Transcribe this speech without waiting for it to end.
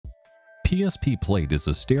PSP plate is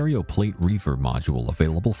a stereo plate reverb module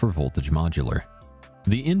available for voltage modular.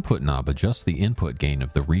 The input knob adjusts the input gain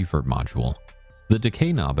of the reverb module. The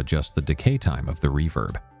decay knob adjusts the decay time of the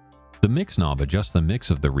reverb. The mix knob adjusts the mix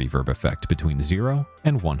of the reverb effect between 0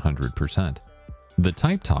 and 100%. The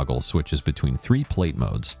type toggle switches between 3 plate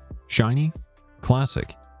modes: shiny,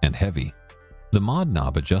 classic, and heavy. The mod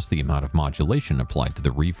knob adjusts the amount of modulation applied to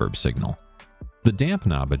the reverb signal. The damp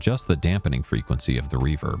knob adjusts the dampening frequency of the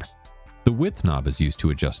reverb. The width knob is used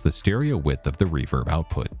to adjust the stereo width of the reverb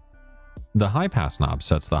output. The high pass knob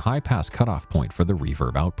sets the high pass cutoff point for the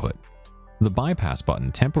reverb output. The bypass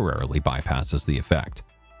button temporarily bypasses the effect.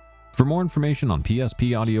 For more information on PSP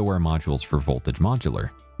AudioWare modules for voltage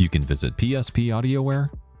modular, you can visit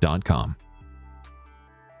pspaudioware.com.